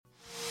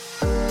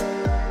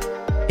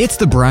It's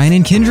the Brian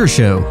and Kendra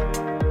Show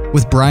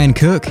with Brian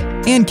Cook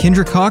and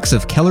Kendra Cox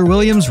of Keller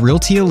Williams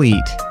Realty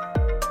Elite.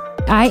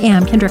 I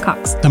am Kendra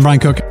Cox. I'm Brian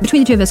Cook.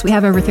 Between the two of us, we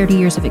have over 30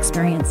 years of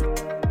experience.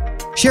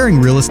 Sharing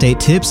real estate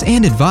tips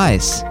and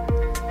advice.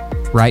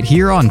 Right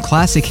here on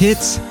Classic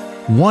Hits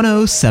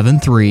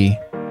 1073.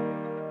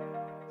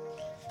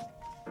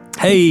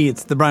 Hey,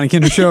 it's the Brian and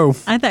Kendra Show.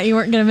 I thought you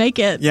weren't going to make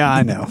it. Yeah,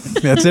 I know.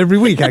 That's every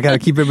week. I got to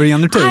keep everybody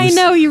on their toes. I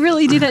know. You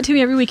really do that to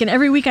me every week. And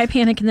every week I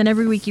panic, and then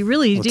every week you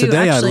really do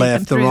today actually I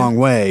left the wrong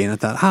way, and I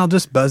thought, I'll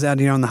just buzz out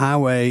here on the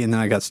highway. And then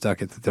I got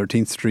stuck at the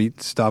 13th Street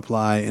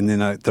stoplight, and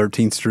then at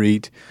 13th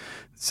Street,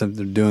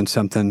 they're doing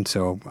something.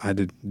 So I had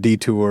to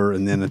detour,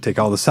 and then I take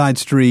all the side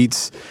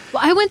streets.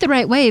 Well, I went the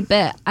right way,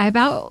 but I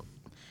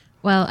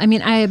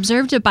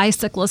observed a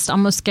bicyclist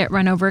almost get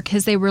run over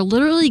because they were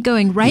literally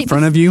going right in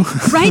front of you,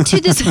 right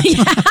to this.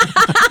 Yeah.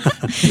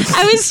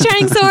 I was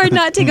trying so hard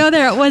not to go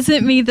there. It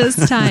wasn't me this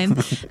time.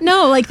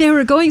 No, like they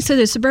were going. So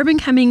the Suburban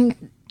coming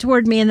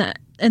toward me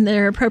in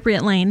their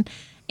appropriate lane,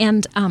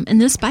 and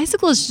this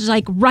bicyclist is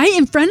like right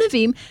in front of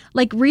him,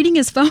 like reading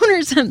his phone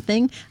or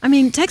something. I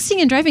mean,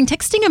 texting and driving,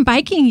 texting and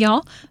biking,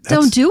 y'all.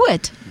 Don't do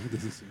it.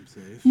 Doesn't seem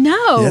safe.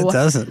 No, yeah, it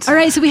doesn't. All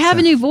right, so we have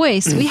a new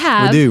voice. We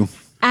do.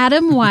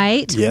 Adam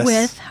White Yes.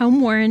 with home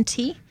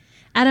warranty.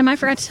 Adam, I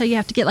forgot to tell you, you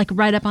have to get like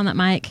right up on that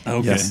mic.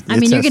 Okay. Yes. I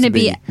mean, It you're has going to to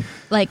be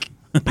like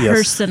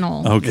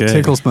personal. Okay. It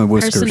tickles my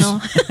whiskers. Personal.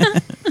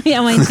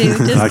 Yeah, mine too.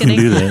 Just I kidding.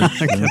 can do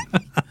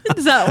that.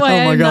 Is that why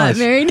Oh my I'm gosh. not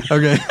married?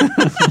 Okay.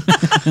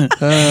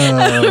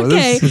 Okay.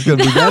 This is going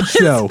to be that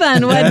show.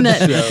 Fun, wasn't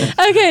That it?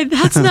 show. Okay,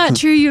 that's not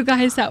true, you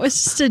guys. That was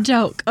just a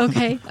joke.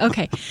 Okay.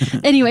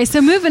 Anyway,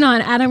 so moving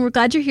on. Adam, we're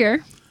glad you're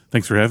here.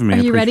 Thanks for having me. Are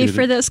I you ready appreciate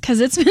for it. this? Because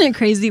it's been a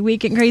crazy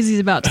week, and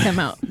crazy's about to come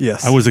out.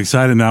 Yes. I was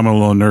excited. Now I'm a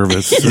little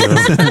nervous. So.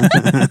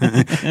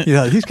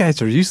 Yeah, these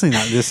guys are usually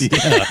not this.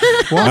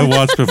 I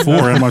watched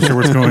before. I'm not sure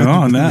what's going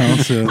on now.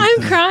 So.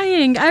 I'm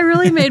crying. I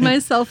really made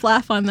myself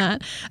laugh on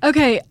that.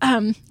 Okay,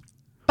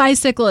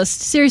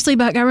 bicyclist seriously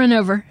about got run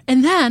over,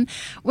 and then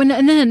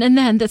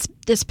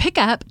this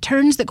pickup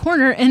turns the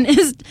corner and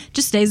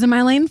just stays in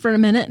my lane for a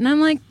minute, and I'm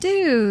like,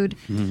 dude,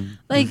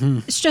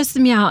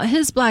 stressing me out.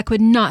 His black would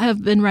not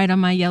have been right on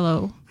my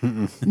yellow.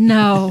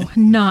 No,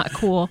 not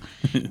cool.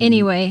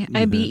 Anyway,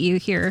 I beat you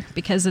here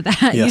because of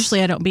that. Yes.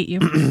 Usually I don't beat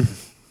you.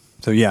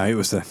 So yeah, it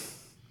was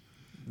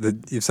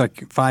it's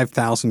like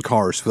 5,000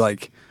 cars.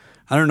 Like,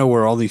 I don't know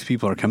where all these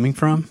people are coming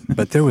from,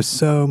 but there was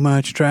so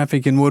much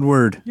traffic in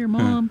Woodward. Your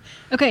mom.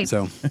 Okay.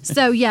 So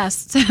yes.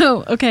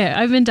 So, okay.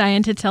 I've been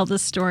dying to tell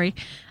this story.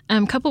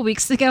 A couple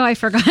weeks ago, I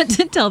forgot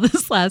to tell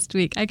this last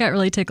week. I got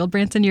really tickled.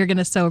 Branson, you're going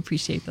to so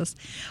appreciate this.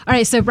 All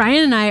right. So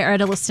Brian and I are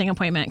at a listing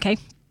appointment. Okay.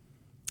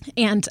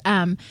 And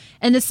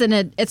it's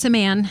a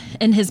man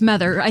and his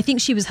mother. I think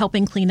she was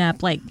helping clean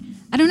up. Like,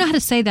 I don't know how to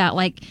say that.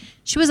 Like,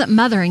 she wasn't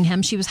mothering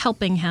him. She was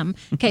helping him.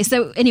 Okay.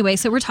 So anyway,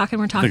 so we're talking.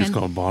 I think it's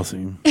called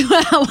bossing.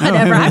 Well,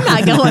 whatever. I'm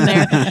not going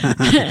there.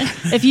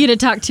 If you'd have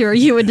talked to her,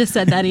 you wouldn't have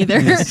said that either.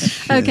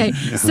 Okay.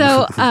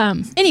 So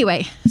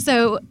anyway,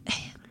 so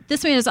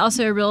this man is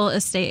also a real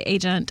estate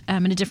agent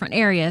in a different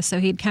area. So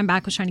he'd come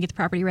back, was trying to get the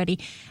property ready,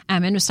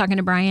 and was talking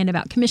to Brian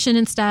about commission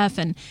and stuff.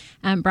 And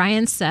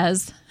Brian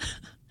says,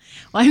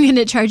 well, I'm going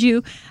to charge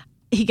you.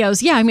 He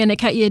goes, yeah, I'm going to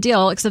cut you a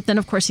deal. Except then,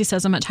 of course, he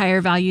says a much higher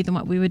value than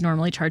what we would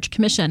normally charge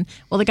commission.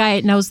 Well, the guy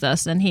knows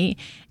this, and he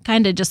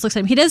kind of just looks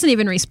at him. He doesn't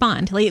even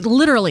respond. He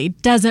literally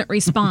doesn't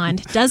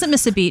respond, doesn't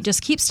miss a beat,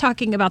 just keeps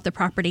talking about the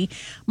property.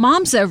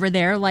 Mom's over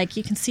there, like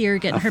you can see her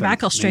getting her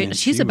back all straight. Man,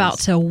 She's she about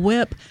was- to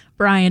whip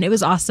Brian. It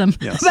was awesome.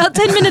 Yes. About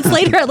 10 minutes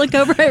later, I look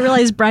over, I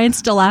realize Brian's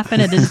still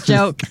laughing at his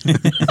joke.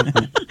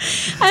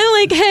 I'm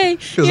like, hey,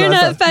 you're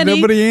not funny.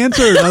 Nobody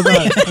answered. I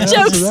thought,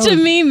 Jokes to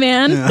me,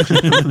 man.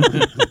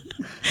 Yeah.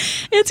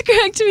 It's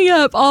cracked me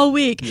up all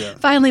week. Yeah.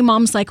 Finally,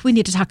 Mom's like, we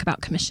need to talk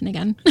about commission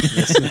again.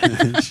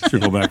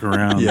 Circle back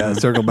around. Yeah,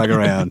 circle back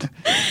around.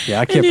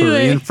 Yeah, I kept her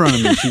Anyway. in front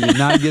of me. She did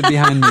not get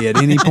behind me at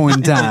any point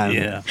in time.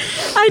 Yeah.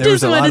 I There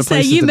was just a lot want to of say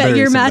places you to met bury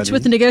your match somebody.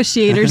 with the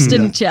negotiators,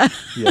 didn't you?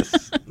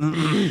 Yes.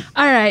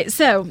 All right.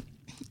 So,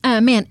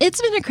 man,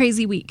 it's been a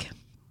crazy week.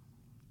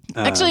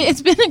 Actually,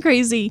 it's been a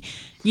crazy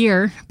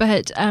year,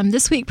 but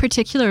this week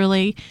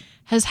particularly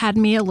has had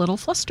me a little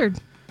flustered.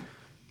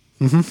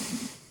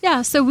 Mm-hmm.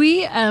 Yeah. So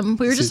we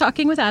were just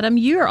talking with Adam.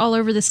 You are all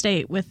over the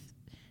state with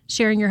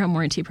sharing your home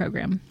warranty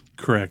program.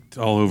 Correct.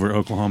 All over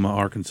Oklahoma,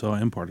 Arkansas,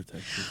 and part of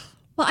Texas.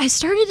 Well, I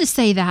started to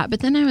say that,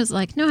 but then I was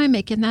like, no, I'm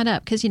making that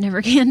up because you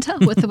never can tell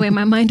with the way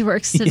my mind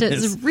works.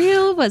 Is it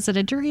real? Was it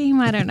a dream?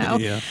 I don't know.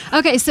 Yeah.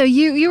 Okay, so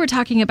you were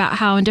talking about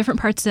how in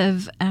different parts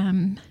of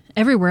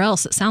everywhere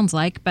else, it sounds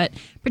like, but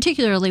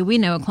particularly we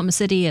know Oklahoma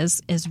City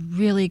is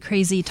really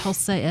crazy.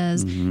 Tulsa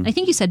is. Mm-hmm. I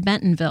think you said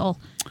Bentonville.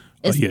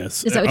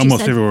 Yes. Is that what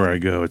Almost you said? everywhere I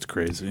go, it's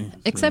crazy.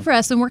 Except for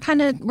us, and we're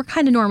kind of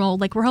normal.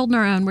 Like we're holding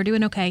our own. We're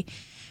doing okay.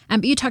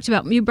 But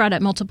you brought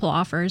up multiple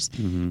offers,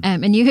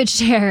 and you had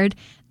shared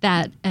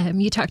that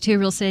you talked to a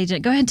real estate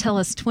agent. Go ahead and tell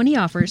us 20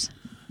 offers.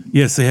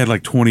 Yes, they had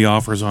like 20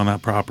 offers on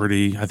that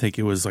property. I think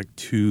it was like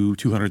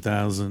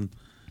 $200,000,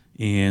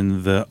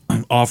 and the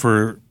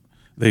offer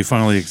they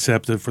finally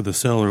accepted for the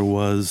seller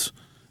was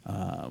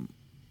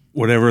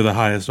whatever the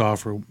highest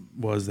offer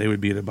was, they would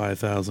beat it by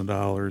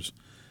 $1,000,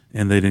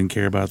 and they didn't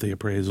care about the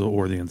appraisal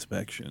or the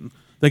inspection.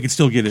 They could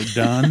still get it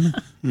done,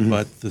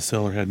 but the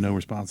seller had no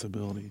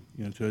responsibility,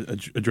 to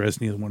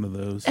address neither one of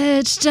those.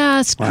 It's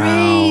just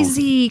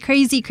crazy.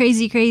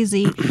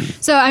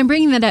 So I'm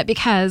bringing that up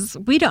because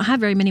we don't have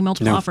very many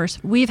multiple offers.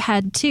 We've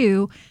had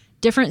 2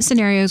 different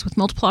scenarios with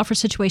multiple offer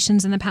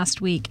situations in the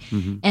past week,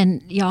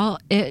 and y'all,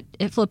 it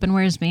flipping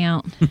wears me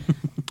out.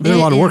 There's a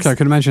lot of work. I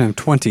could imagine having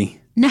 20.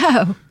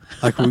 No.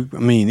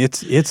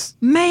 It's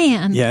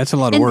man. Yeah, it's a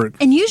lot of work.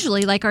 And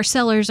usually, like, our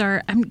sellers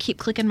are. I'm keep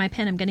clicking my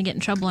pen. I'm going to get in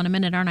trouble in a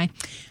minute, aren't I?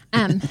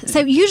 So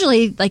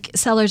usually, like,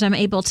 sellers, I'm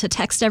able to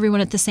text everyone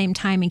at the same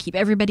time and keep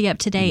everybody up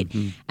to date.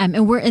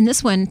 And we're in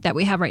this one that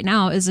we have right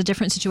now is a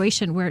different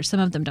situation where some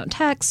of them don't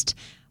text.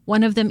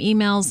 One of them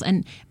emails,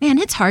 and man,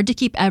 it's hard to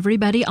keep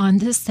everybody on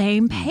the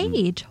same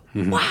page.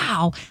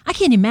 Wow. I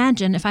can't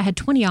imagine if I had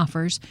 20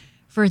 offers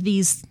for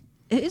these.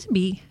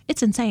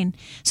 It's insane.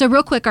 So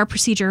real quick, our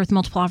procedure with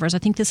multiple offers, I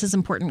think this is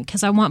important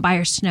because I want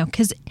buyers to know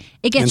because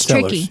it gets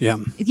tricky. Yeah.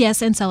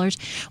 Yes, and sellers.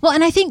 Well,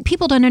 and I think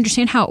people don't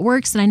understand how it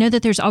works. And I know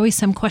that there's always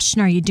some question,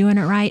 are you doing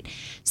it right?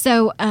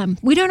 So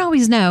we don't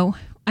always know.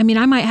 I mean,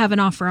 I might have an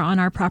offer on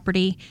our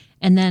property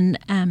and then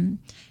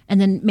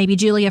maybe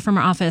Julia from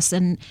our office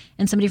and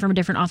somebody from a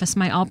different office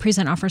might all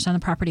present offers on the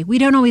property. We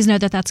don't always know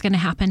that that's going to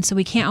happen, so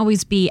we can't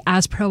always be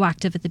as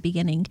proactive at the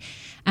beginning.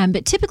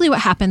 But typically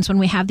what happens when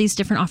we have these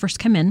different offers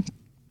come in,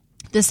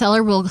 the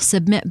seller will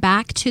submit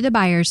back to the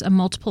buyers a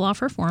multiple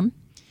offer form,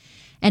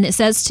 and it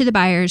says to the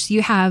buyers,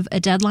 you have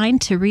a deadline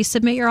to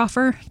resubmit your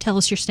offer, tell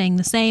us you're staying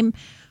the same,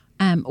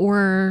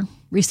 or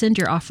rescind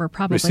your offer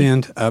probably.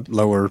 Rescind, up,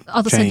 lower, all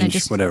of a sudden, I change,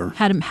 just whatever.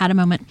 Had a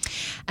moment.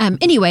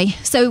 Anyway,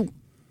 so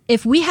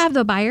if we have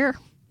the buyer,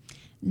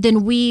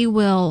 then we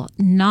will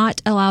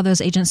not allow those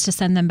agents to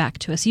send them back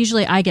to us.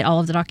 Usually I get all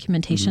of the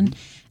documentation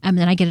and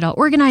then I get it all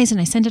organized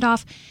and I send it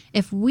off.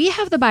 If we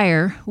have the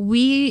buyer,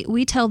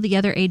 we tell the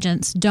other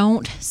agents,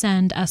 don't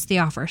send us the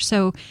offer.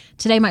 So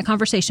today, my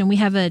conversation, we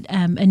have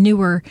a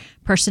newer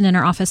person in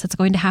our office that's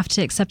going to have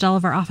to accept all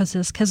of our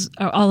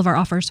all of our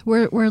offers.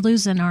 We're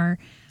losing our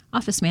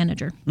office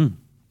manager.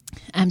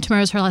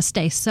 Tomorrow's her last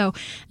day. So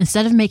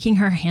instead of making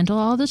her handle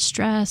all the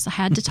stress, I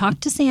had to talk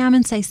to Sam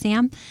and say,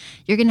 Sam,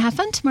 you're going to have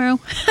fun tomorrow.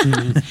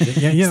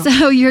 Yeah.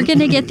 So you're going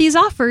to get these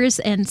offers.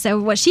 And so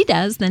what she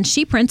does, then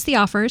she prints the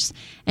offers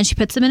and she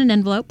puts them in an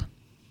envelope.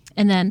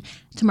 And then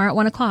tomorrow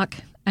at 1:00,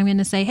 I'm going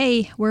to say,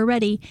 hey, we're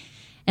ready.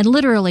 And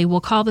literally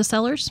we'll call the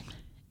sellers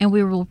and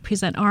we will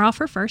present our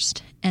offer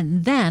first.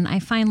 And then I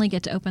finally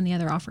get to open the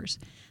other offers.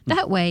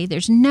 That way,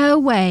 there's no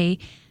way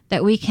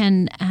that we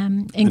can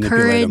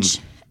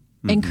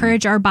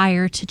encourage our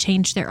buyer to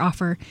change their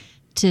offer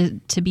to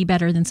be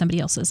better than somebody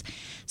else's.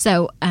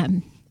 So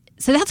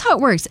that's how it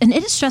works. And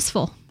it is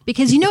stressful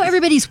because,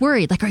 everybody's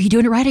worried. Like, are you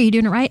doing it right? Are you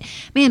doing it right?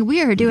 Man,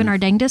 we are doing our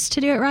dangest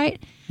to do it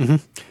right.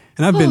 And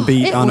I've been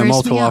beat on a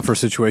multiple offer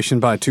situation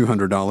by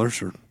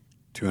 $200 or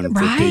 $250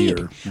 right.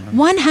 or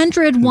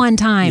 $100 one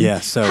time. Yeah,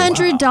 so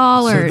 $100.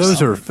 So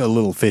those are a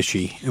little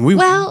fishy. And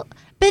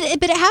but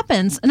it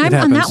happens. And I'm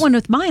on that one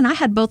with mine. I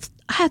had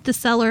the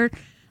seller.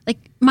 Like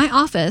my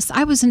office,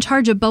 I was in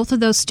charge of both of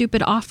those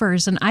stupid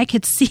offers and I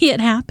could see it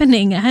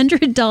happening,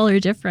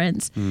 $100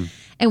 difference.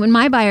 And when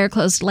my buyer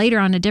closed later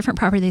on a different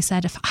property, they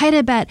said, if I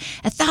had bet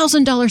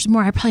 $1,000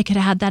 more, I probably could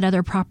have had that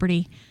other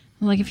property.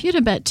 I'm like, if you'd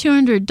have bet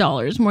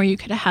 $200 more, you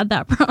could have had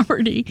that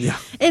property. Yeah.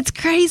 It's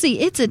crazy.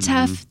 It's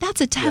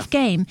that's a tough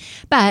game.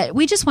 But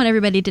we just want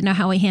everybody to know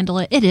how we handle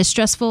it. It is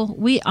stressful.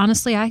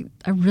 Honestly, I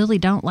really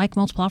don't like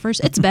multiple offers.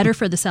 It's better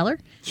for the seller.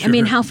 Sure. I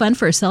mean, how fun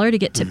for a seller to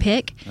get to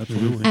pick.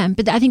 Absolutely.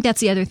 But I think that's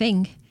the other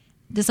thing.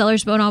 The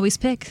sellers won't always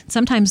pick.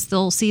 Sometimes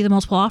they'll see the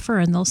multiple offer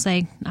and they'll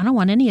say, I don't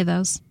want any of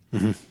those.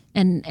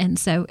 And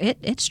so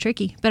it's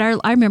tricky. But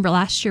I remember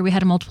last year we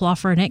had a multiple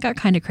offer and it got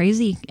kind of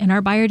crazy and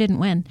our buyer didn't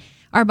win.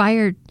 Our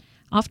buyer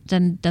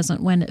often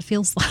doesn't win, it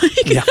feels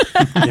like. Yeah.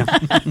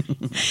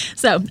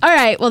 So, all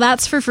right. Well,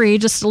 that's for free.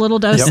 Just a little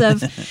dose of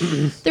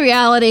the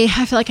reality.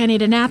 I feel like I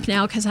need a nap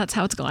now because that's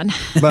how it's going.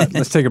 But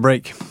let's take a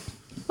break.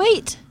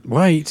 Wait.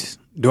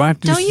 Do I have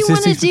to Don't you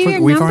want to do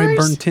your We've numbers? already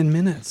burned 10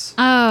 minutes.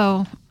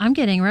 Oh, I'm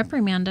getting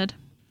reprimanded.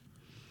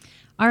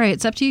 All right.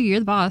 It's up to you. You're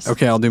the boss.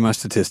 Okay, I'll do my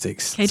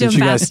statistics. Okay, Since do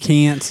you 'em guys fast.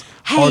 can't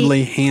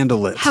hardly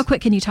handle it. How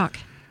quick can you talk?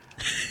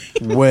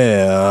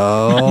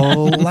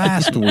 Well,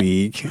 last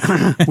week,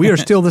 we are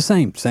still the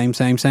same. Same.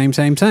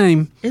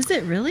 Is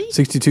it really?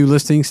 62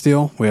 listings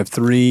still. We have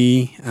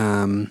 3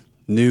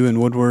 new in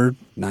Woodward,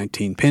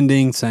 19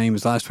 pending, same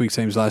as last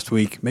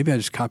week. Maybe I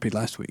just copied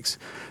last week's.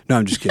 No,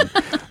 I'm just kidding.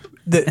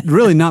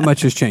 Really not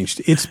much has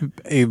changed. It's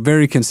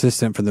very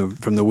consistent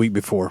from the week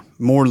before.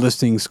 More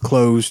listings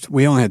closed.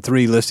 We only had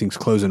 3 listings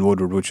closed in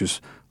Woodward, which is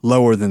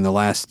lower than the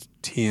last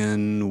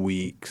 10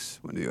 weeks.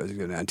 When do you guys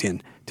go down?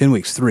 10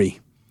 weeks,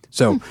 3.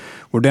 So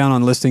we're down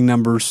on listing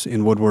numbers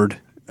in Woodward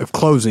of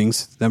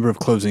closings, number of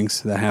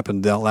closings that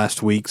happened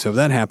last week. So if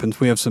that happens,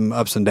 we have some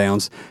ups and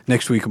downs.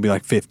 Next week will be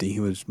like 50. It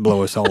would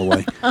blow us all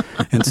away.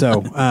 And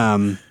so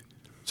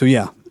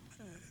yeah,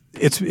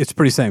 It's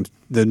pretty same.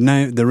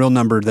 The real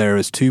number there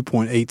is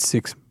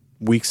 2.86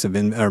 weeks of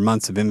or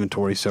months of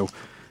inventory. So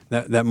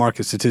that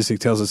market statistic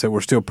tells us that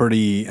we're still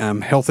pretty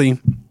healthy.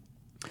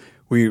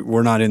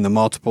 We're not in the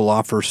multiple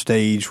offer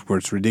stage where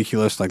it's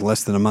ridiculous, like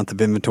less than a month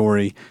of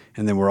inventory,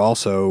 and then we're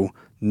also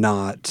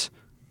not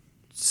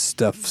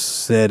stuff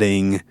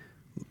setting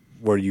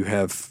where you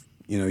have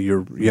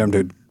you're having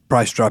to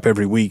price drop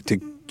every week to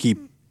keep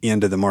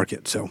into the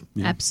market. So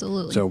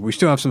Absolutely. So we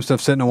still have some stuff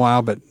sitting a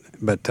while, but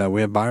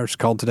we have buyers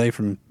called today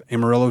from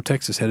Amarillo,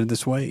 Texas, headed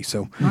this way.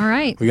 So all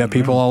right, we got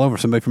people all over.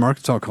 Somebody from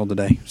Arkansas called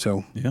today.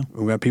 So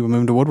we got people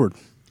moving to Woodward.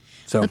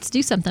 So let's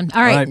do something.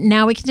 All right,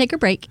 now we can take a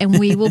break, and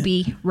we will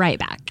be right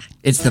back.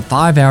 It's the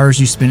 5 hours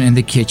you spend in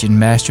the kitchen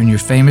mastering your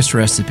famous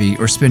recipe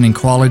or spending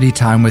quality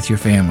time with your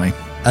family.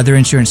 Other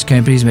insurance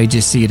companies may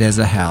just see it as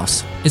a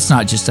house. It's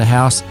not just a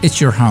house, it's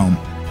your home.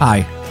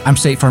 Hi, I'm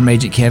State Farm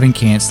Agent Kevin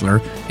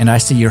Kanzler, and I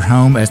see your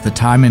home as the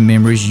time and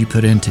memories you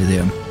put into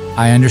them.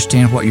 I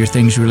understand what your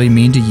things really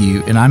mean to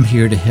you, and I'm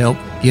here to help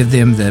give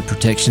them the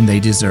protection they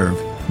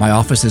deserve. My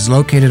office is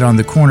located on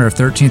the corner of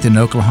 13th and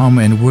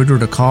Oklahoma and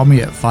Woodward, or call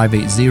me at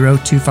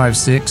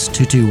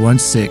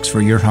 580-256-2216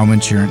 for your home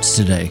insurance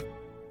today.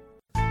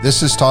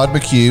 This is Todd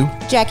McHugh,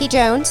 Jackie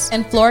Jones,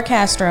 and Flor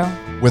Castro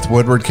with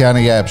Woodward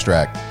County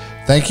Abstract.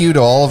 Thank you to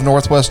all of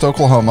Northwest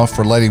Oklahoma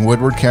for letting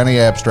Woodward County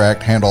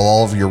Abstract handle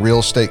all of your real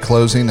estate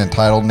closing and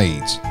title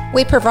needs.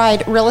 We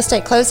provide real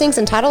estate closings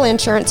and title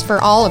insurance for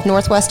all of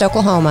Northwest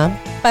Oklahoma.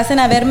 Pasen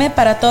a verme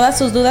para todas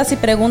sus dudas y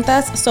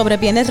preguntas sobre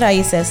bienes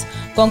raíces.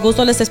 Con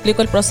gusto les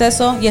explico el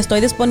proceso y estoy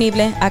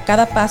disponible a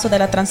cada paso de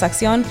la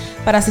transacción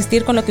para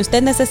asistir con lo que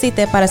usted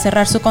necesite para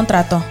cerrar su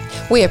contrato.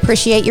 We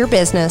appreciate your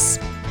business.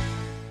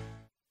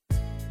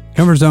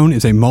 Comfort Zone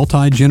is a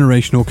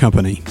multi-generational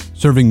company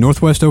serving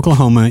Northwest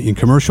Oklahoma in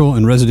commercial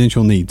and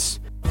residential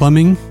needs.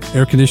 Plumbing,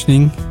 air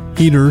conditioning,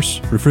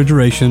 heaters,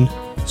 refrigeration,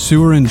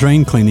 sewer and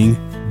drain cleaning,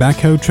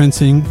 backhoe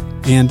trencing,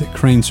 and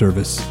crane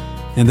service.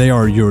 And they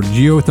are your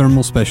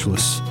geothermal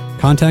specialists.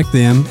 Contact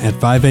them at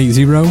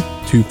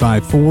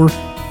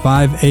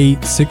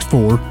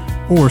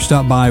 580-254-5864 or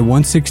stop by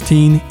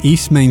 116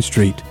 East Main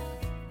Street.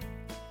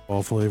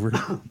 All flavored.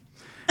 All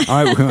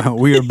right,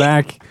 we are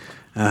back.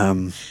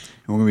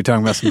 We're going to be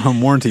talking about some home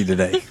warranty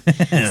today.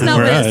 It's not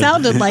what it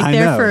sounded like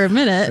there for a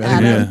minute,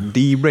 Adam.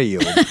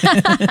 Derailed.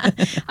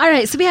 All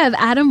right, so we have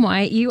Adam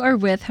White. You are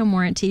with Home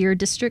Warranty. You're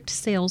district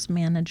sales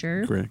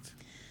manager. Correct.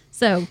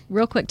 So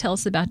real quick, tell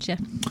us about you.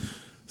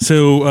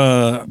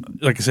 So,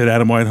 like I said,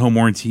 Adam White, Home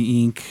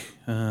Warranty, Inc.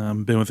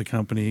 Been with the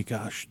company,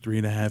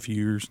 3.5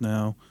 years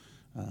now.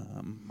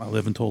 I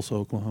live in Tulsa,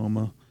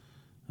 Oklahoma.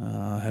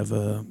 I have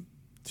 2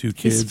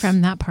 kids. He's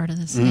from that part of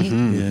the state.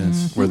 Mm-hmm.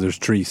 Yes. Where there's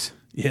trees.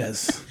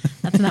 Yes.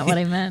 That's not what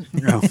I meant.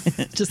 No.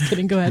 Just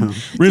kidding. Go ahead.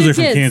 Originally 2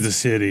 from kids. Kansas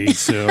City,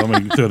 so I'm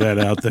going to throw that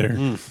out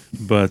there.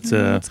 But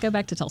Let's go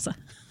back to Tulsa.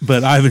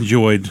 But I've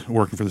enjoyed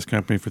working for this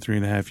company for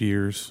 3.5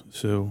 years.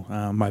 So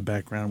my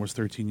background was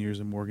 13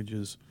 years in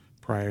mortgages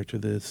prior to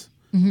this.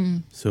 Mm-hmm.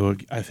 So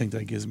I think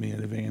that gives me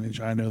an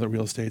advantage. I know that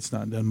real estate's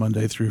not done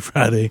Monday through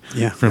Friday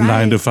from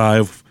 9 to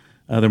 5.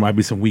 There might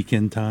be some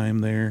weekend time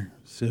there.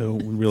 So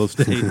real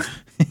estate.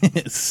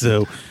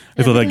 So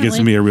I feel that gives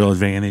me a real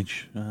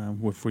advantage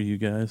for you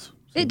guys. So.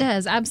 It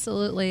does.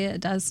 Absolutely. It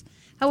does.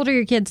 How old are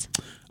your kids?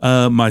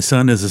 My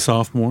son is a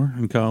sophomore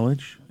in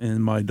college,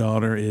 and my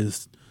daughter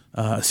is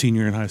a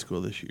senior in high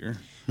school this year.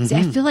 See,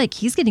 I feel like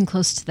he's getting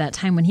close to that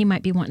time when he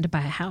might be wanting to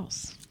buy a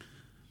house.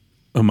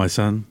 Oh, my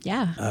son?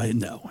 Yeah.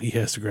 No, he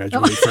has to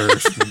graduate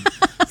first and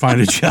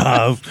find a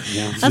job.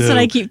 Yeah. That's what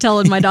I keep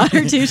telling my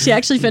daughter, too. She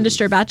actually finished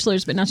her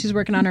bachelor's, but now she's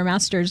working on her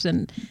master's.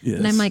 And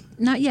I'm like,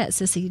 not yet,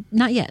 sissy.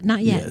 Not yet.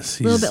 Not yet. Yes,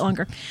 a little bit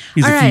longer.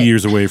 He's All a right. few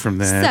years away from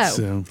that.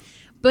 So.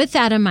 With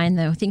that in mind,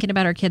 though, thinking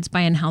about our kids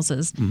buying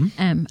houses,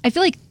 I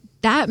feel like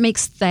that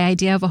makes the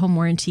idea of a home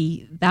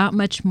warranty that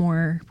much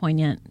more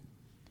poignant.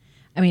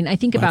 I mean, I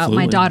think about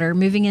my daughter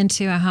moving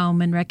into a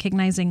home and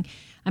recognizing,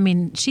 I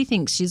mean, she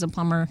thinks she's a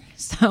plumber,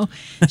 so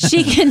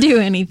she can do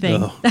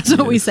anything. That's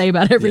what we say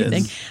about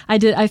everything.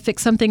 Yes. I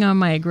fixed something on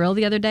my grill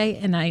the other day,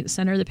 and I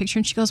sent her the picture,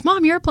 and she goes,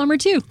 "Mom, you're a plumber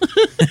too."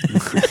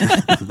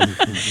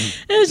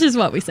 It's just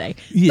what we say.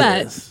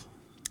 Yes.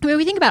 But I mean,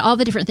 we think about all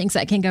the different things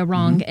that can go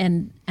wrong,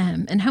 and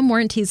home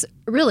warranties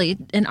really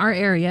in our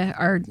area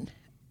are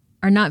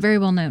not very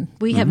well known.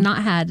 We have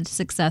not had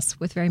success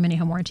with very many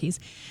home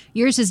warranties.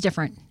 Yours is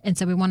different, and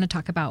so we want to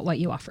talk about what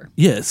you offer.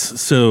 Yes.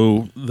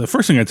 So the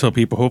first thing I tell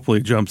people,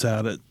 hopefully jumps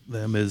out at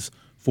them, is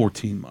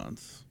 14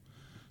 months.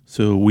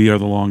 So we are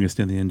the longest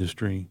in the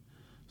industry.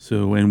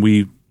 So,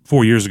 and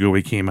 4 years ago,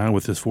 we came out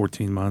with this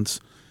 14 months,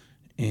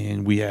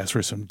 and we asked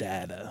for some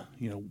data.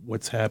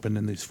 What's happened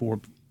in these 4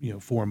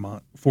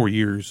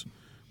 years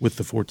with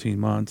the 14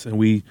 months, and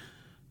we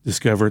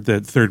discovered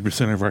that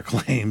 30% of our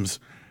claims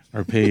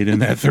are paid in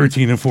that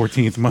 13th and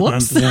 14th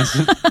month.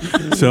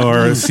 So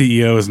our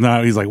CEO is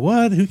he's like,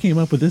 what? Who came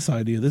up with this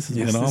idea? This has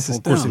been awful.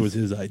 Of course, it was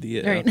his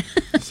idea. Right.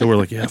 So we're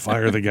like, yeah,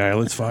 fire the guy.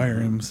 Let's fire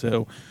him.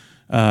 So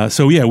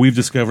yeah, we've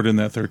discovered in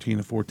that 13th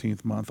and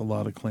 14th month, a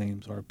lot of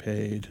claims are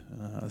paid.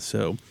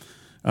 So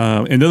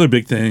Another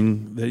big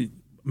thing that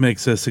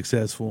makes us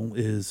successful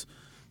is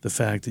the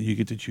fact that you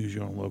get to choose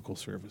your own local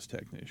service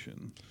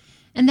technician.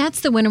 And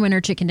that's the winner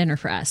chicken dinner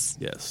for us.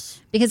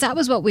 Yes. Because that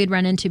was what we'd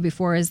run into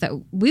before, is that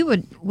we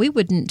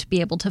wouldn't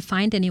be able to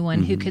find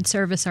anyone who could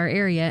service our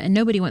area, and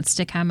nobody wants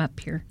to come up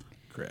here.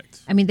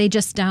 Correct. I mean, they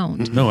just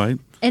don't. No,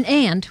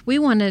 And we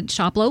wanted to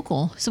shop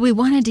local. So we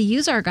wanted to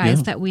use our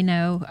guys that we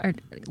know, or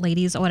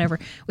ladies or whatever.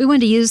 We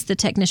wanted to use the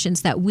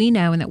technicians that we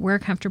know and that we're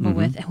comfortable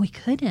with, and we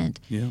couldn't.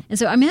 Yeah. And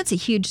so, I mean, that's a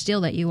huge deal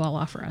that you all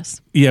offer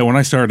us. Yeah, when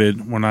I started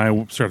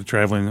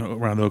traveling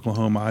around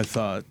Oklahoma, I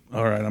thought,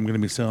 all right, I'm going to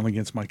be selling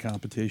against my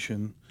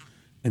competition.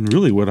 And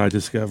really what I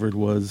discovered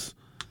was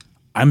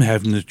I'm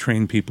having to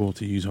train people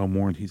to use home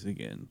warranties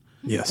again.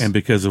 Yes. And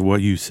because of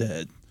what you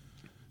said,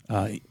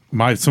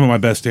 some of my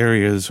best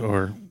areas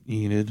are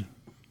Enid,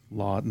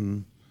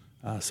 Lawton,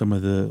 some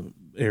of the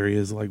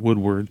areas like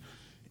Woodward,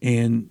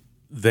 and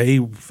they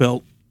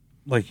felt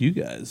like you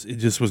guys. It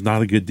just was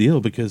not a good deal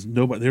because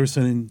they were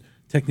sending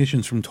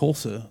technicians from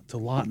Tulsa to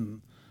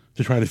Lawton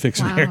to try to fix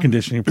an air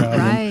conditioning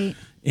problem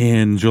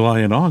in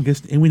July and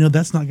August, and we know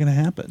that's not going to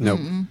happen. Nope.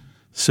 Mm-mm.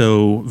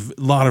 So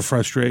a lot of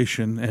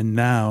frustration, and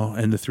now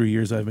in the 3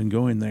 years I've been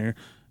going there,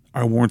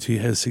 our warranty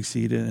has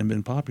succeeded and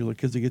been popular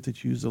because they get to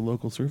choose a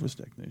local service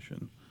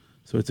technician.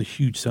 So it's a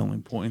huge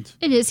selling point.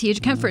 It is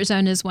huge. Comfort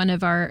Zone is one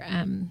of our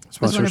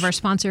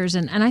sponsors,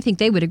 and I think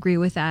they would agree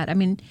with that. I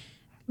mean,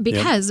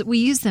 because we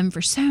use them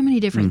for so many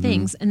different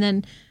things, and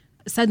then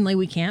suddenly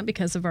we can't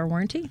because of our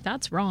warranty.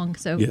 That's wrong.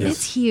 So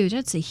it's huge.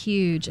 It's a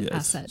huge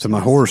asset. So my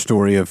horror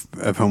story of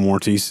home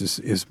warranties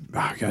is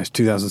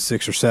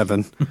 2006 or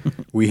 7.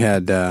 We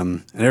had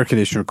an air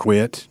conditioner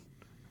quit,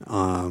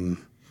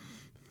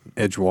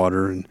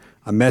 Edgewater, and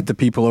I met the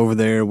people over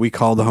there. We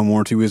called the home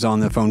warranty. We was on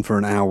the phone for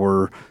an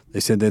hour. They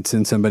said they'd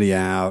send somebody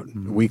out.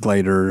 A week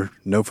later,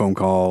 no phone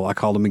call. I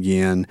called them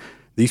again.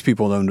 These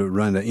people don't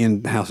run an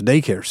in-house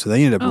daycare, so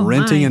they ended up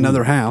renting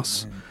another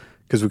house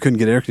because we couldn't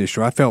get air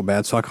conditioner. I felt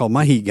bad, so I called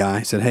my heat guy.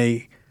 I said,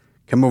 hey,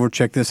 come over,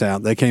 check this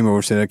out. They came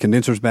over, said, a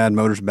condenser's bad,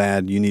 motor's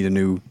bad. You need a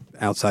new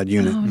outside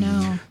unit. Oh,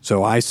 no.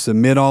 So I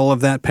submit all of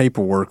that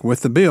paperwork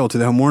with the bill to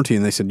the home warranty,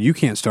 and they said, you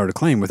can't start a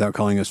claim without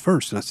calling us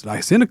first. And I said, I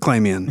sent a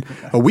claim in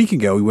a week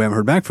ago. We haven't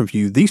heard back from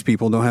you. These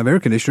people don't have air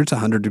conditioner. It's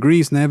 100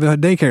 degrees, and they have a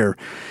daycare.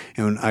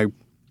 And I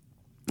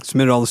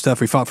submitted all the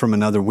stuff. We fought for them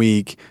another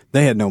week.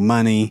 They had no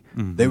money.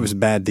 It was a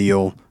bad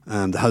deal.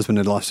 The husband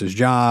had lost his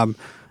job.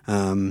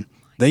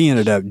 They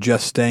ended up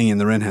just staying in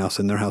the rent house,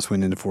 and their house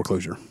went into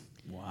foreclosure.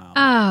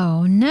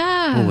 Oh,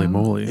 no. Holy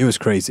moly. It was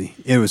crazy.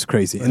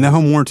 And the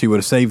home warranty would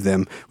have saved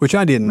them, which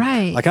I didn't.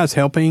 Right. Like I was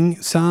helping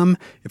some.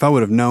 If I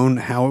would have known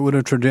how it would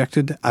have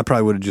trajected, I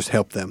probably would have just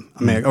helped them.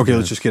 I mean, okay,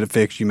 let's just get it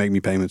fixed. You make me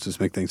payments. Let's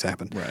make things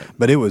happen. Right.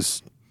 But they were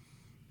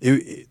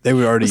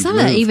already Some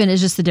of that even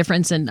is just the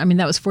difference in, I mean,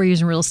 that was 4 years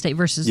in real estate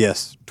versus.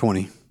 Yes,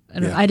 20.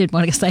 I didn't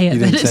want to say it. You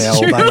didn't say how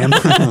old I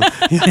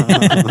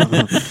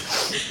am.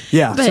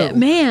 Yeah. But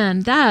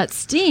man, that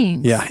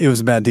stinks. Yeah, it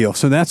was a bad deal.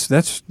 So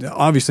that's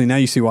obviously now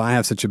you see why I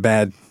have such a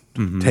bad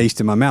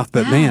taste in my mouth.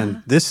 But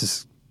man, this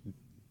is,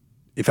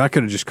 if I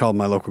could have just called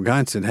my local guy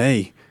and said,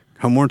 hey,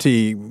 home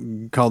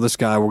warranty, call this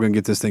guy, we're going to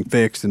get this thing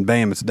fixed, and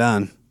bam, it's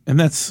done. And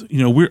that's,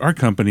 our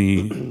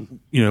company,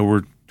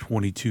 we're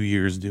 22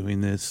 years doing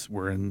this.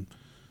 We're in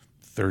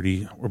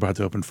 30, we're about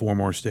to open 4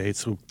 more states.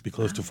 So we'll be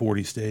close to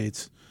 40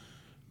 states.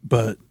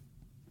 But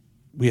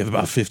we have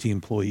about 50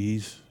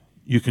 employees.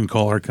 You can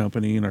call our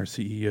company, and our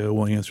CEO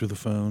will answer the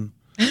phone.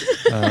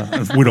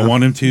 We don't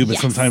want him to, but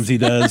sometimes he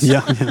does.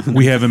 Yeah.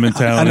 We have a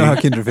mentality. I know how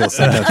Kendra feels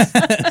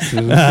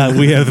sometimes.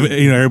 We have,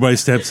 everybody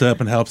steps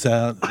up and helps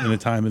out in a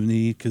time of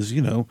need because,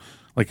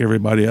 like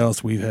everybody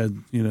else, we've had,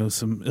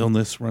 some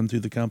illness run through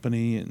the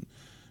company,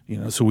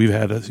 and, so we've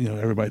had,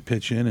 everybody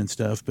pitch in and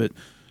stuff. But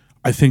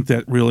I think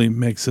that really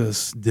makes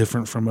us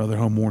different from other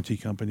home warranty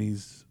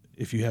companies.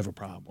 If you have a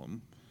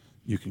problem,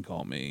 you can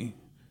call me.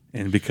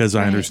 And because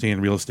I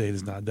understand real estate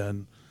is not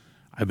done,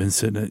 I've been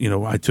sitting,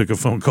 I took a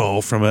phone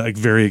call from a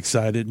very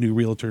excited new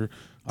realtor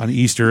on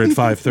Easter at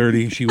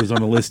 5:30. She was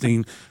on a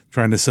listing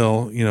trying to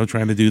sell,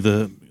 trying to do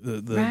the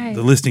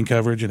listing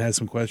coverage and had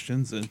some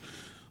questions. And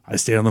I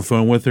stayed on the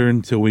phone with her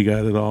until we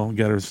got her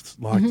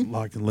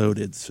locked and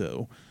loaded.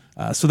 So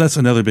that's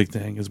another big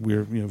thing is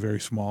we're,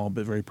 very small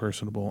but very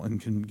personable and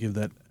can give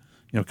that,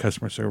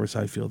 customer service,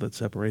 I feel, that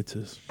separates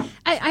us.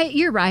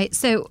 You're right.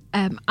 So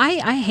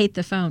I hate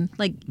the phone.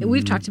 Like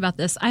we've talked about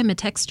this. I'm a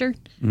texter.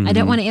 I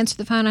don't want to answer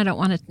the phone. I don't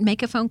want to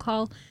make a phone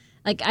call.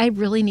 Like I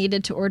really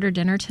needed to order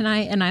dinner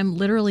tonight, and I'm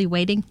literally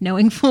waiting,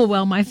 knowing full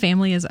well my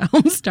family is at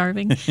home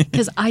starving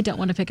because I don't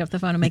want to pick up the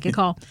phone and make a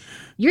call.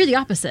 You're the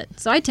opposite.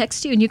 So I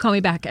text you and you call me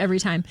back every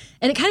time.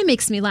 And it kind of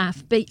makes me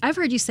laugh. But I've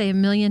heard you say a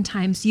million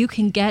times you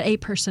can get a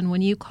person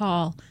when you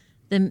call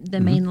the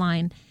main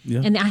line.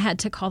 Yeah. And I had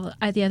to call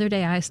the other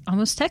day. I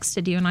almost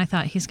texted you, and I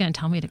thought he's going to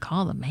tell me to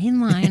call the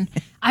main line.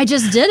 I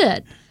just did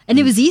it, and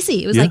it was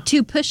easy. It was like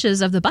 2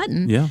 pushes of the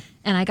button. Yeah.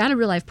 And I got a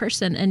real life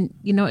person. And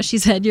you know what she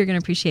said? You're going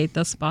to appreciate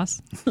this,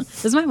 boss.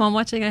 Is my mom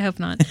watching? I hope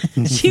not.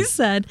 She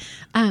said,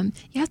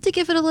 you have to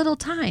give it a little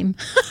time.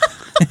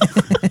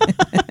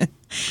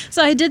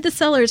 So I did the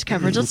seller's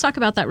coverage. Let's talk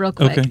about that real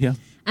quick. Okay, yeah.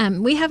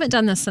 We haven't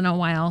done this in a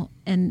while,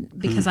 and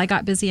because I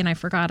got busy and I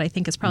forgot, I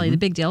think it's probably the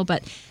big deal.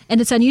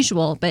 And it's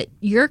unusual. But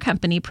your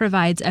company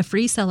provides a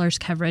free seller's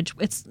coverage.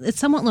 It's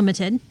somewhat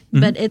limited,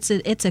 but it's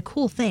a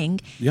cool thing.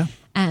 Yeah.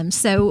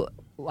 So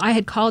I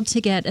had called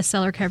to get a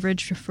seller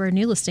coverage for a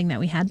new listing that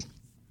we had.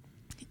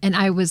 And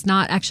I was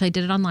not actually. I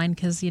did it online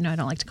because I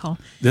don't like to call.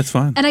 That's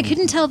fine. And I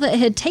couldn't tell that it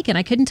had taken.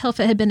 I couldn't tell if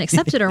it had been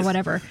accepted or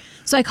whatever.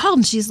 So I called,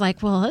 and she's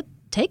like, "Well, it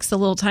takes a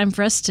little time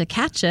for us to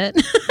catch it."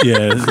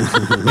 Yeah,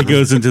 it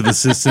goes into the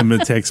system.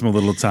 It takes them a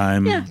little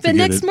time. Yeah, to but get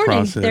next it morning,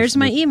 processed. there's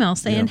my email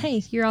saying,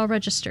 "Hey, you're all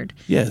registered."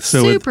 Yeah,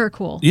 so super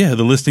cool. Yeah,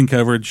 the listing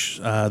coverage.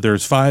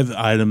 There's 5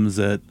 items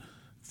that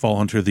fall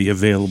under the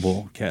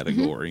available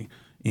category,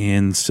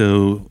 and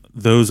so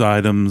those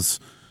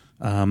items.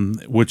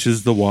 Which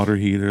is the water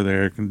heater, the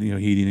air,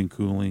 heating and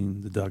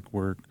cooling, the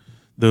ductwork.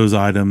 Those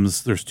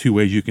items, there's 2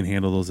 ways you can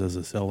handle those as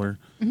a seller.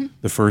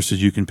 The first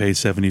is you can pay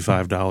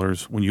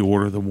 $75 when you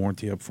order the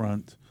warranty up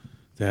front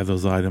to have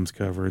those items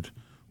covered,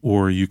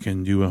 or you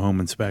can do a home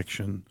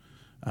inspection.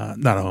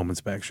 Not a home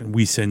inspection.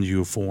 We send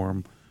you a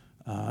form,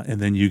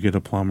 and then you get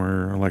a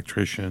plumber or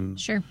electrician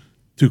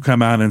to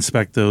come out and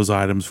inspect those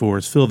items for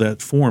us, fill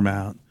that form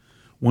out.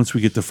 Once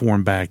we get the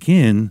form back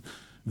in,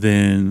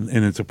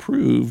 and it's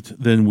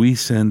approved, then we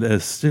send a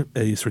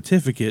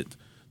certificate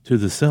to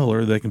the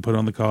seller that can put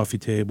on the coffee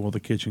table, the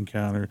kitchen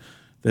counter,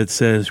 that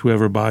says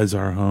whoever buys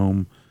that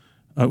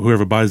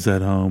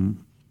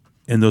home,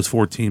 in those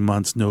 14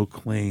 months, no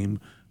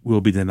claim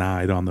will be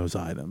denied on those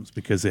items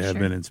because they have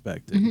been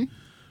inspected.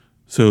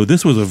 So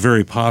this was a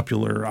very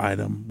popular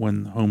item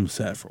when homes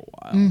sat for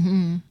a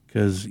while.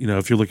 Because,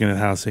 if you're looking at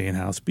House A and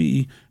House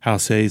B,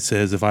 House A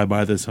says if I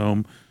buy this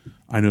home,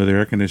 I know the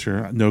air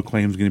conditioner, no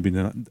claim is going to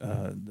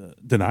be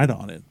denied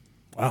on it.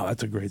 Wow,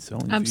 that's a great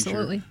selling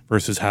feature.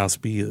 Versus House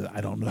B,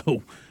 I don't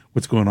know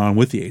what's going on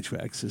with the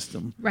HVAC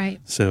system. Right.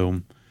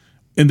 So,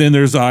 and then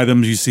there's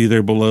items you see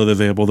there below the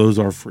available. Those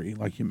are free,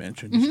 like you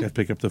mentioned. You just got to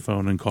pick up the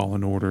phone and call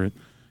and order it,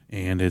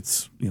 and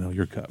it's,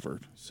 you're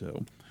covered.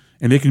 So,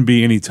 and it can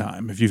be any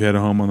time. If you've had a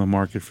home on the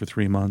market for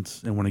 3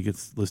 months and when it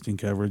gets listing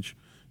coverage,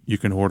 you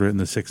can order it and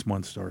the 6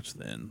 months starts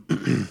then.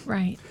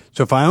 Right.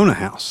 So if I own a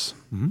house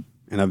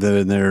and I've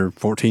been there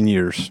 14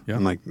 years,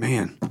 I'm like,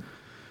 man,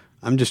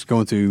 I'm just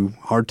going through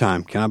a hard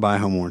time. Can I buy a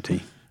home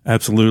warranty?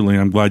 Absolutely.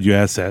 I'm glad you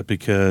asked that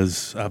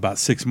because about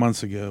 6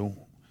 months ago,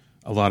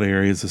 a lot of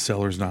areas the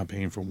seller's not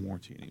paying for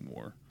warranty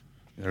anymore.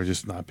 They're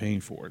just not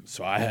paying for it.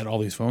 So I had all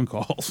these phone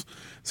calls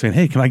saying,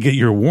 hey, can I get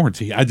your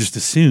warranty? I just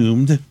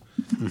assumed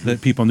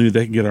that people knew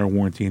they can get our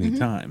warranty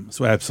anytime.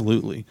 So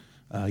absolutely,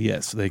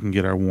 yes, they can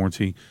get our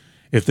warranty.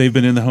 If they've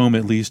been in the home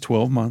at least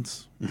 12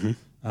 months,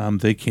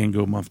 they can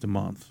go month to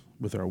month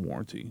with our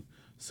warranty.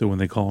 So when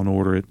they call and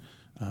order it,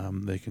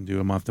 they can do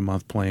a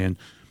month-to-month plan.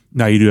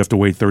 Now, you do have to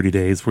wait 30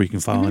 days before you can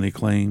file any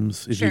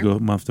claims if you go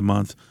month to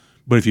month.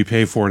 But if you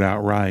pay for it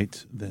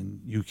outright,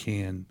 then you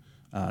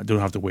don't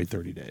have to wait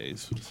 30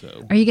 days.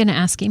 So, are you going to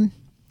ask him?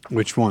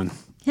 Which one?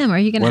 Him. Are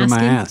you going to ask him?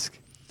 What am I ask?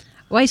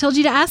 Well, I told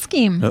you to ask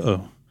him.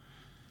 Uh-oh.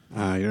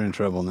 You're in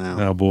trouble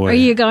now. Oh, boy. Are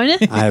you going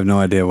to? I have no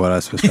idea what I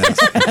was supposed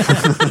to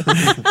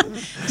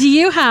ask. Do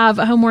you have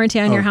a home warranty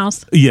on your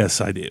house?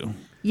 Yes, I do.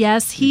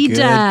 Yes, he Good.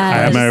 does.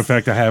 As a matter of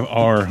fact, I have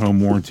our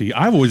home warranty.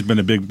 I've always been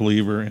a big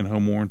believer in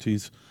home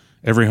warranties.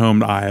 Every home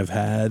that I have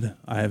had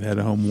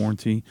a home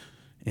warranty,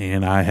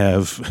 and I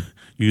have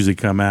usually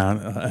come out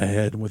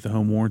ahead with the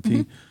home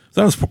warranty. So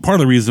that was part of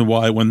the reason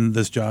why when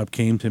this job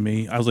came to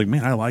me, I was like,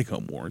 man, I like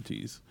home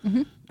warranties.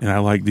 And I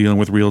like dealing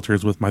with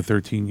realtors with my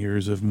 13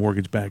 years of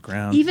mortgage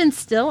background. Even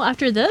still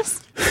after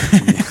this?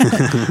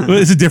 Well,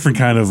 it's a different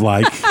kind of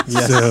like.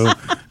 So,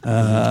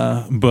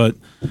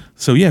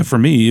 for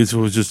me, it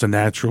was just a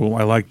natural.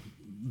 I like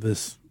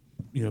this,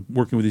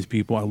 working with these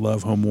people. I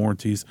love home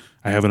warranties.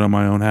 I have it on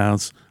my own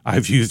house.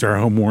 I've used our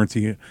home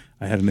warranty.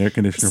 I had an air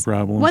conditioner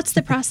problem. What's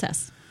the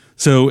process?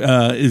 So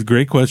it's a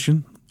great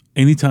question.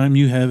 Anytime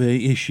you have a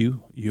issue,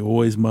 you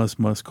always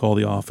must call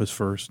the office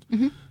first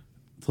to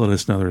let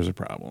us know there's a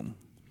problem.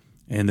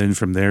 And then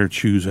from there,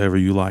 choose whoever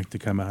you like to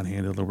come out and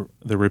handle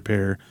the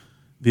repair.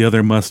 The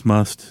other must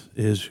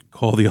is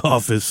call the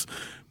office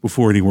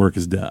before any work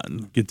is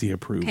done. Get the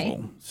approval.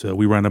 Okay. So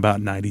we run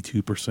about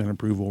 92%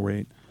 approval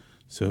rate.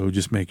 So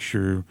just make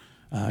sure,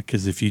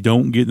 because if you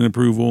don't get an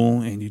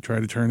approval and you try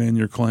to turn in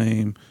your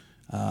claim,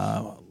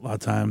 a lot of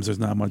times there's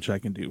not much I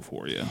can do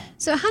for you.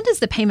 So how does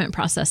the payment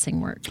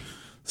processing work?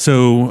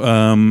 So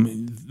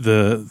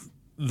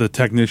the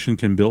technician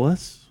can bill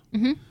us.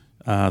 The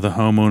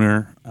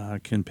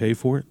homeowner can pay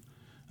for it.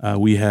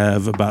 We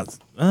have about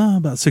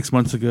 6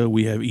 months ago,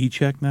 we have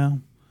e-check now.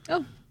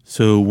 Oh.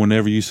 So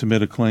whenever you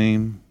submit a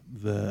claim,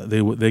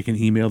 they can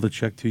email the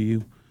check to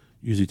you.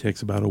 Usually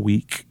takes about a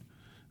week.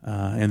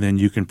 And then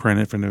you can print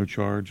it for no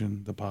charge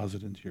and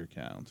deposit into your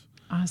account.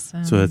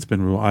 Awesome. So that's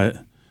been real.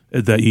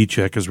 That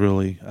e-check has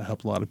really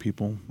helped a lot of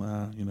people,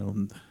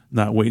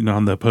 not waiting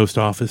on the post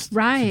office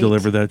to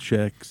deliver that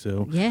check.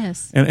 So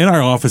yes. And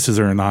our offices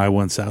are in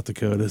Iowa and South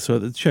Dakota, so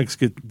the checks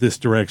get this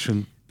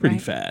direction pretty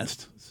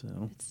fast.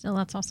 So still,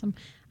 that's awesome.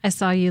 I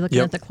saw you looking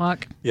at the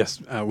clock.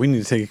 Yes, we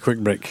need to take a quick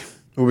break.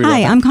 We'll be Hi,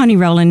 right back. I'm Connie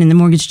Rowland in the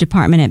mortgage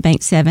department at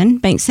Bank 7.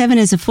 Bank 7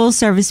 is a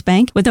full-service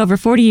bank with over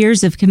 40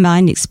 years of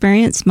combined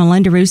experience.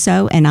 Melinda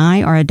Russo and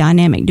I are a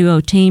dynamic duo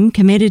team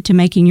committed to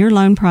making your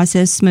loan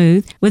process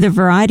smooth. With a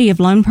variety of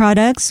loan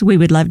products, we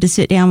would love to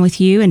sit down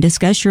with you and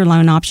discuss your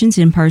loan options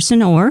in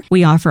person, or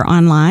we offer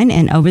online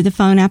and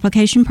over-the-phone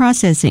application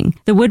processing.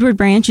 The Woodward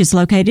branch is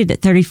located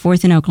at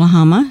 34th in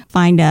Oklahoma.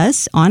 Find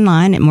us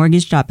online at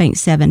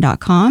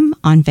mortgage.bank7.com,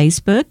 on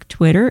Facebook,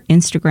 Twitter,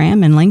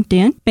 Instagram, and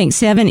LinkedIn. Bank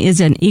 7 is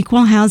an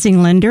equal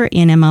housing lender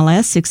in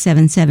MLS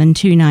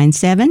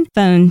 677297.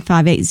 Phone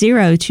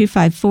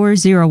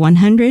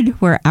 580-254-0100,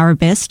 where our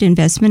best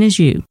investment is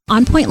you.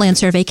 On Point Land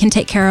Survey can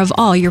take care of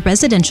all your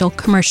residential,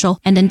 commercial,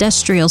 and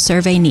industrial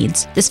survey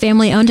needs. This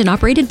family-owned and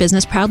operated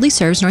business proudly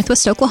serves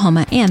Northwest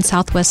Oklahoma and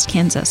Southwest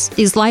Kansas.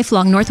 These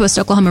lifelong Northwest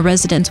Oklahoma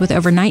residents with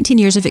over 19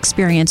 years of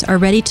experience are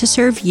ready to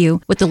serve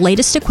you with the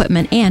latest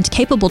equipment and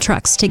capable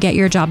trucks to get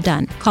your job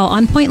done. Call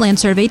On Point Land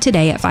Survey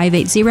today at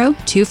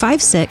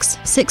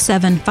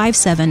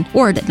 580-256-6757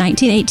 or at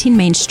 1918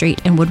 Main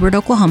Street in Woodward,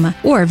 Oklahoma,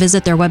 or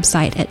visit their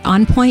website at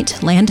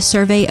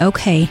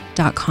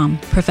onpointlandsurveyok.com.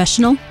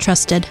 Professional,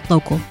 trusted,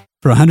 local.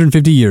 For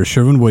 150 years,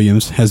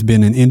 Sherwin-Williams has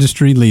been an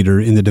industry leader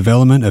in the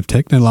development of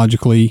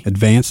technologically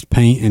advanced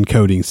paint and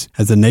coatings.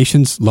 As the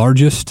nation's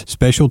largest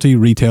specialty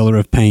retailer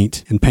of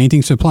paint and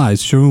painting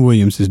supplies,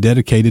 Sherwin-Williams is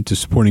dedicated to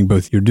supporting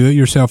both your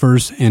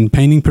do-it-yourselfers and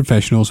painting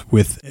professionals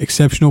with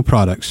exceptional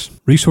products,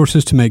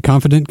 resources to make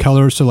confident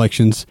color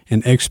selections,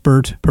 and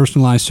expert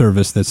personalized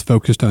service that's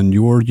focused on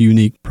your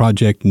unique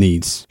project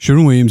needs.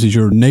 Sherwin-Williams is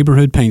your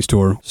neighborhood paint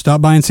store.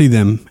 Stop by and see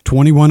them,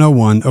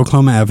 2101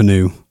 Oklahoma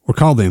Avenue, or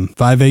call them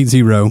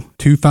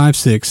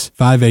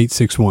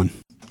 580-256-5861.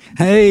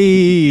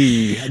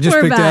 Hey, I just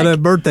We're picked back. out a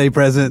birthday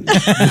present.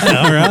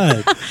 All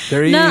right.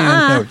 There you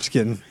are. No, just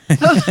kidding.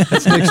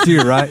 That's next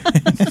year, right?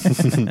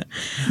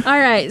 All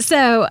right.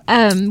 So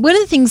one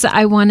of the things that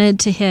I wanted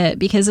to hit,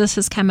 because this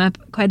has come up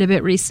quite a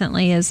bit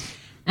recently, is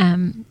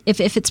if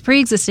it's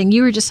pre-existing.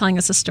 You were just telling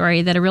us a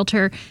story that a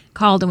realtor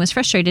called and was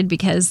frustrated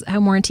because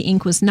Home Warranty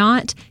Inc. was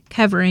not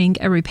covering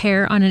a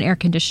repair on an air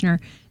conditioner,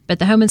 but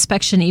the home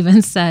inspection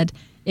even said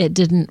it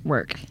didn't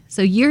work.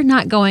 So you're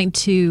not going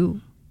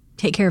to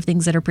take care of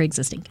things that are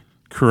pre-existing.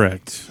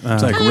 Correct.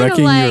 It's like Kinda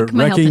wrecking like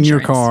my health your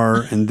insurance.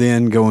 car and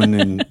then going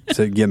and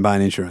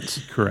buying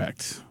insurance.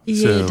 Correct.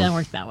 Yeah, it doesn't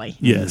work that way.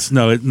 Yes.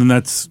 No, and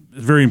that's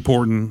very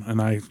important,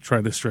 and I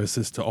try to stress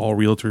this to all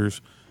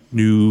realtors,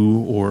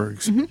 new or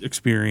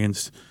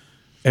experienced.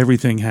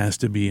 Everything has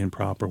to be in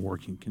proper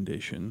working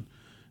condition.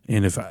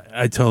 And if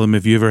I tell them,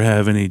 if you ever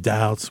have any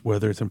doubts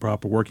whether it's in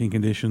proper working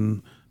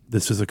condition,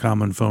 this is a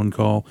common phone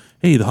call.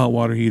 Hey, the hot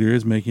water heater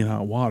is making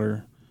hot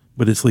water,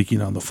 but it's leaking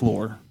on the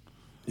floor.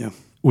 Yeah.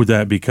 Would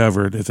that be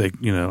covered? If they,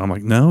 I'm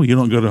like, no, you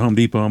don't go to Home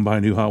Depot and buy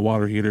a new hot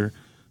water heater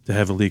to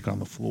have a leak on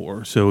the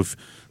floor. So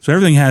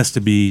everything has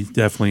to be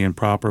definitely in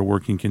proper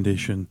working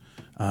condition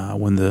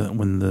when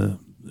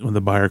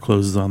the buyer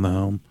closes on the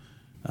home.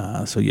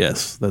 So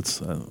yes,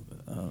 that's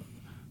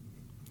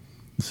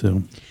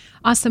so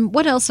Awesome.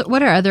 What else?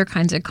 What are other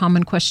kinds of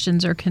common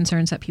questions or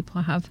concerns that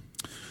people have?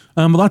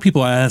 a lot of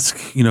people ask,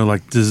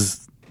 like, do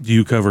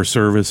you cover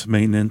service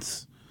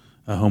maintenance?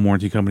 Home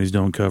warranty companies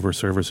don't cover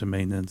service and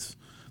maintenance.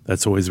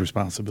 That's always the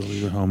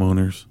responsibility of the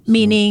homeowners.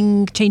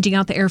 Meaning changing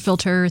out the air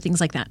filter, things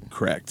like that.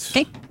 Correct.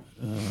 Okay.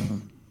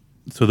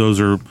 So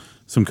those are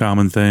some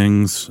common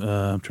things.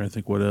 I'm trying to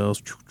think what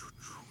else.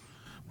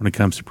 When it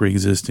comes to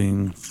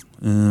pre-existing.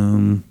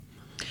 What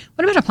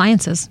about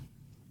appliances?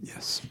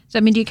 Yes.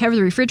 So, do you cover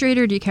the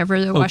refrigerator? Do you cover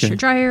the washer,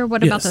 dryer?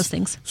 What about those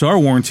things? So our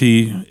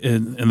warranty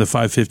in the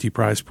 $550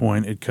 price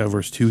point, it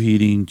covers 2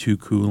 heating, 2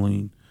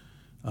 cooling,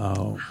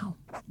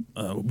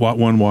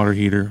 one water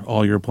heater,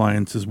 all your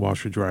appliances,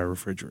 washer, dryer,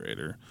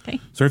 refrigerator.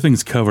 Okay. So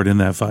everything's covered in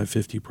that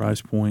 $550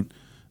 price point.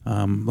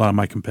 A lot of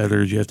my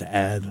competitors, you have to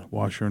add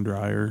washer and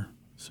dryer.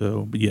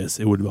 So, but yes,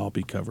 it would all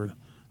be covered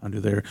under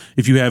there.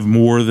 If you have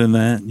more than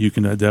that, you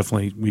can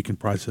we can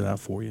price it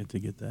out for you to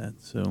get that.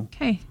 So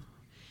Okay.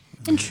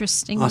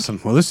 Interesting. Awesome.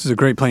 Well, this is a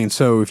great plan.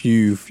 So if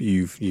you've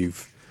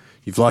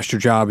lost your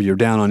job, or you're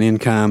down on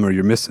income, or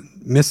you're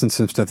missing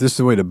some stuff, this is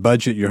a way to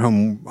budget your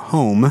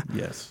home.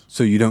 Yes.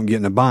 So you don't get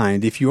in a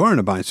bind. If you are in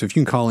a bind, so if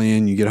you can call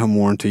in, you get a home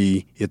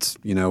warranty. It's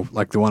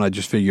like the one I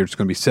just figured, it's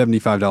going to be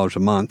 $75 a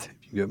month. If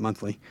you can do it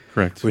monthly.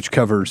 Correct. Which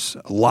covers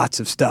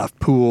lots of stuff,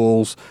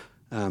 pools,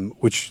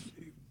 which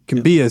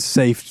can be a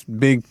safe,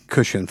 big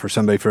cushion for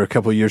somebody for a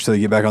couple of years so they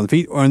get back on the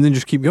feet, and then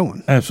just keep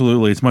going.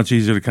 Absolutely. It's much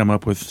easier to come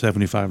up with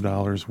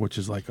 $75, which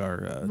is like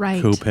our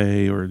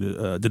copay or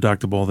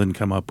deductible, than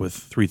come up with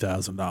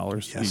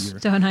 $3,000. Yes.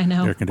 Don't I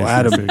know? Air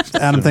conditioner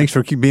Well, Adam, thanks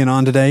for being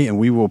on today, and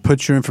we will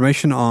put your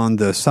information on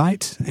the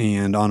site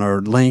and on our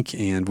link,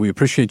 and we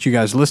appreciate you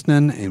guys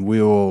listening, and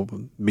we'll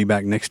be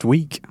back next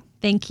week.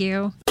 Thank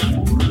you.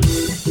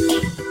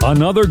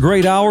 Another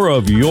great hour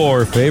of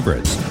your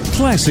favorites.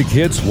 Classic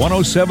Hits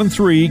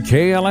 107.3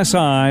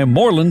 KLSI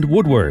Moreland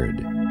Woodward.